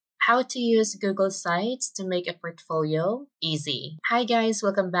How to use Google Sites to make a portfolio easy. Hi guys,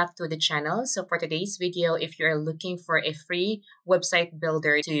 welcome back to the channel. So for today's video, if you're looking for a free website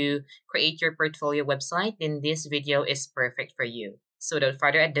builder to create your portfolio website, then this video is perfect for you. So without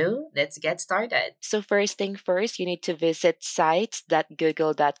further ado, let's get started. So first thing first, you need to visit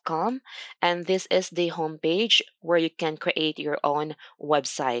sites.google.com, and this is the homepage where you can create your own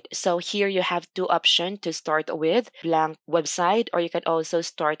website. So here you have two options to start with: blank website, or you can also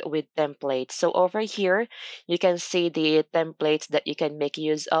start with templates. So over here, you can see the templates that you can make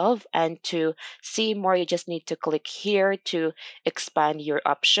use of, and to see more, you just need to click here to expand your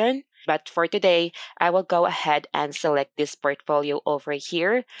option. But for today, I will go ahead and select this portfolio over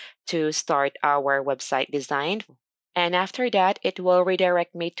here to start our website design. And after that, it will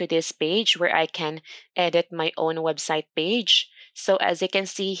redirect me to this page where I can edit my own website page. So as you can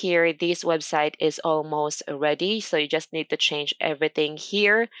see here, this website is almost ready. So you just need to change everything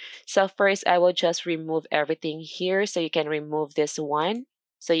here. So first, I will just remove everything here. So you can remove this one.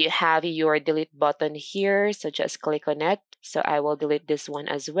 So you have your delete button here. So just click on it. So I will delete this one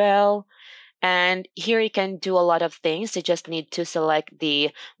as well. And here you can do a lot of things. You just need to select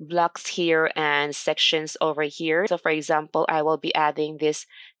the blocks here and sections over here. So for example, I will be adding these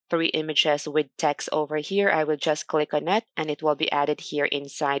three images with text over here. I will just click on it and it will be added here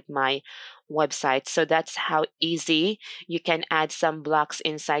inside my website. So that's how easy you can add some blocks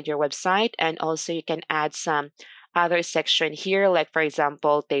inside your website. And also you can add some other section here, like for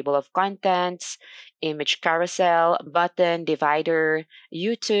example, table of contents, image carousel, button, divider,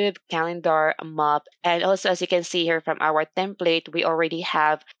 YouTube, calendar, map. And also, as you can see here from our template, we already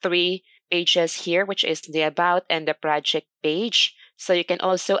have three pages here, which is the about and the project page. So you can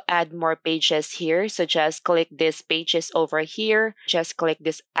also add more pages here. So just click these pages over here. Just click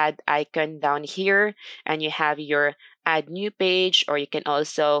this add icon down here, and you have your add new page, or you can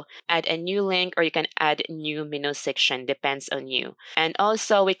also add a new link, or you can add new menu section, depends on you. And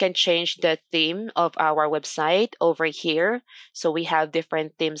also we can change the theme of our website over here. So we have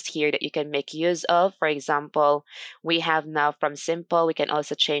different themes here that you can make use of. For example, we have now from simple, we can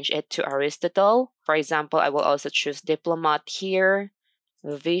also change it to Aristotle. For example, I will also choose diplomat here,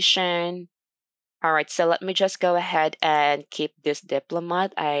 vision. All right, so let me just go ahead and keep this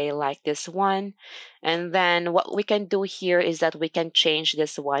diplomat. I like this one. And then what we can do here is that we can change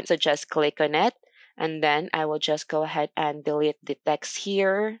this one. So just click on it. And then I will just go ahead and delete the text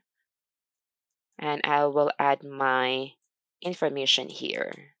here. And I will add my information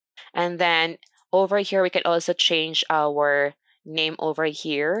here. And then over here, we can also change our name over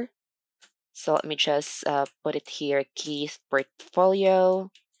here. So let me just put it here, Keith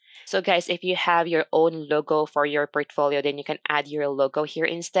Portfolio. So guys, if you have your own logo for your portfolio, then you can add your logo here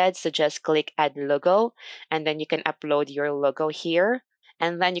instead. So just click add logo, and then you can upload your logo here.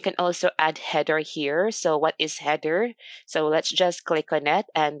 And then you can also add header here. So what is header? So let's just click on it,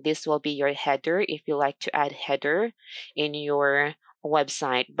 and this will be your header if you like to add header in your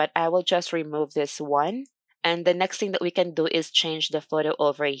website. But I will just remove this one. And the next thing that we can do is change the photo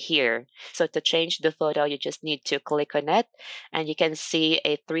over here. So to change the photo, you just need to click on it, and you can see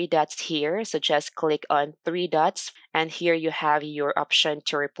a three dots here. So just click on three dots, and here you have your option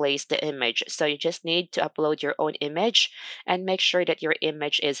to replace the image. So you just need to upload your own image and make sure that your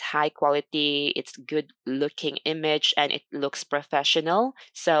image is high quality, it's good looking image, and it looks professional.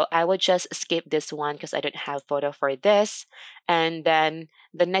 So I will just skip this one because I don't have photo for this. And then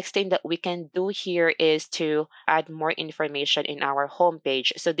the next thing that we can do here is to add more information in our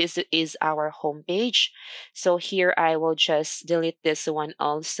homepage. So this is our homepage. So here I will just delete this one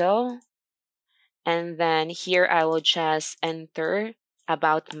also. And then here I will just enter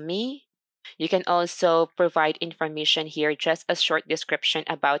about me. You can also provide information here, just a short description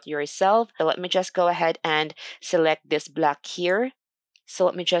about yourself. So let me just go ahead and select this block here. So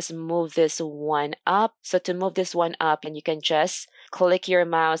let me just move this one up. So to move this one up, and you can just click your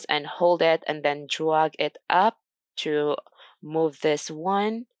mouse and hold it and then drag it up to move this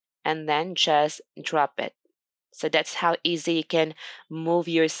one, and then just drop it. So that's how easy you can move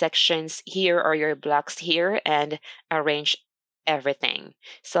your sections here or your blocks here and arrange everything.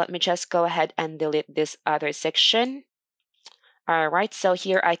 So let me just go ahead and delete this other section. Alright, so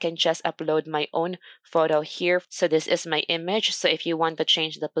here I can just upload my own photo here. So this is my image. So if you want to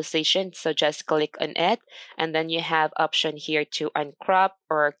change the position, so just click on it, and then you have option here to uncrop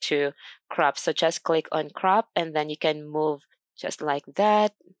or to crop. So just click on crop, and then you can move just like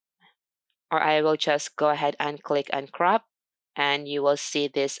that. Or I will just go ahead and click uncrop. and you will see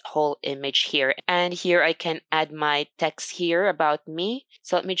this whole image here. And here I can add my text here about me.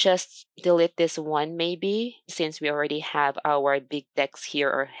 So let me just delete this one maybe, since we already have our big text here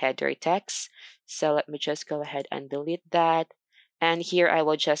or header text. So let me just go ahead and delete that. And here I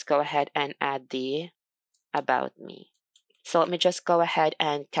will just go ahead and add the about me. So let me just go ahead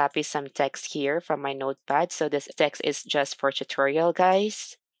and copy some text here from my notepad. So this text is just for tutorial,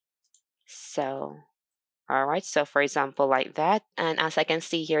 guys. So all right, so for example, like that. And as I can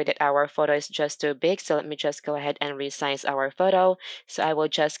see here that our photo is just too big, so let me just go ahead and resize our photo. So I will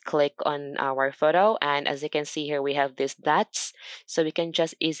just click on our photo, and as you can see here, we have these dots. So we can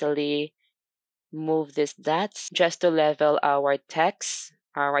just easily move these dots just to level our text.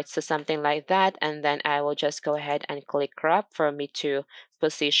 All right, so something like that. And then I will just go ahead and click crop for me to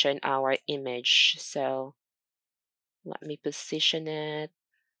position our image. So let me position it.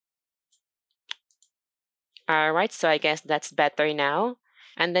 All right, so I guess that's better now.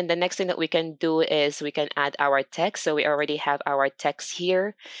 And then the next thing that we can do is we can add our text. So we already have our text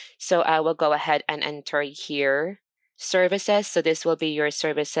here. So I will go ahead and enter here services. So this will be your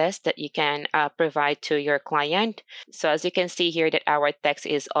services that you can provide to your client. So as you can see here that our text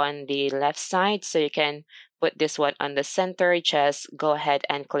is on the left side. So you can put this one on the center. Just go ahead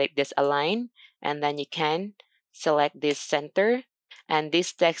and click this align. And then you can select this center. And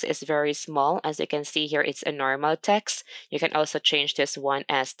this text is very small. As you can see here, it's a normal text. You can also change this one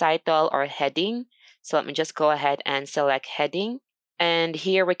as title or heading. So let me just go ahead and select heading. And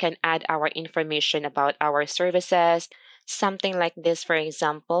here we can add our information about our services, something like this, for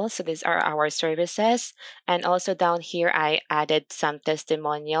example. So these are our services. And also down here, I added some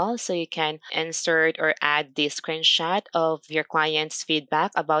testimonials. So you can insert or add the screenshot of your client's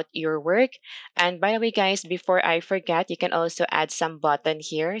feedback about your work. And by the way, guys, before I forget, you can also add some button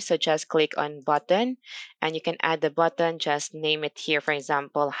here. So just click on button and you can add the button, just name it here, for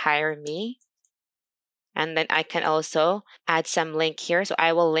example, hire me. And then I can also add some link here. So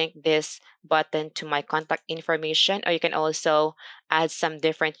I will link this button to my contact information, or you can also add some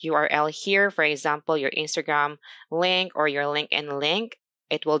different URL here. For example, your Instagram link or your LinkedIn link.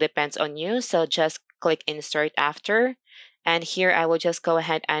 It will depend on you. So just click insert after. And here I will just go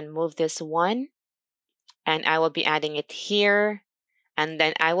ahead and move this one. And I will be adding it here. And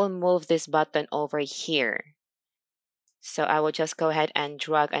then I will move this button over here. So I will just go ahead and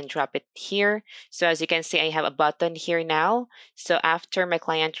drag and drop it here. So as you can see, I have a button here now. So after my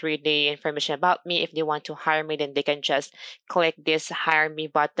client read the information about me, if they want to hire me, then they can just click this hire me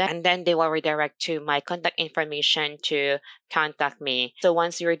button, and then they will redirect to my contact information to contact me. So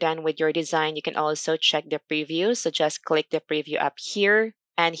once you're done with your design, you can also check the preview. So just click the preview up here.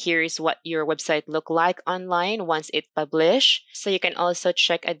 And here's what your website look like online once it published. So you can also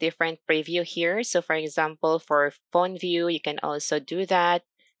check a different preview here. So for example, for phone view, you can also do that.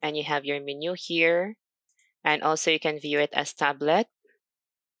 And you have your menu here. And also you can view it as tablet.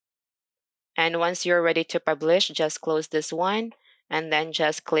 And once you're ready to publish, just close this one. And then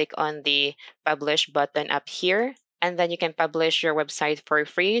just click on the publish button up here. And then you can publish your website for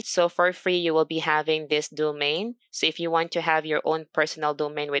free. So for free, you will be having this domain. So if you want to have your own personal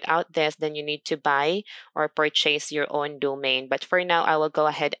domain without this, then you need to buy or purchase your own domain. But for now, I will go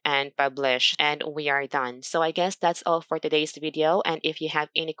ahead and publish and we are done. So I guess that's all for today's video. And if you have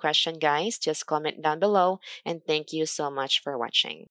any question, guys, just comment down below. And thank you so much for watching.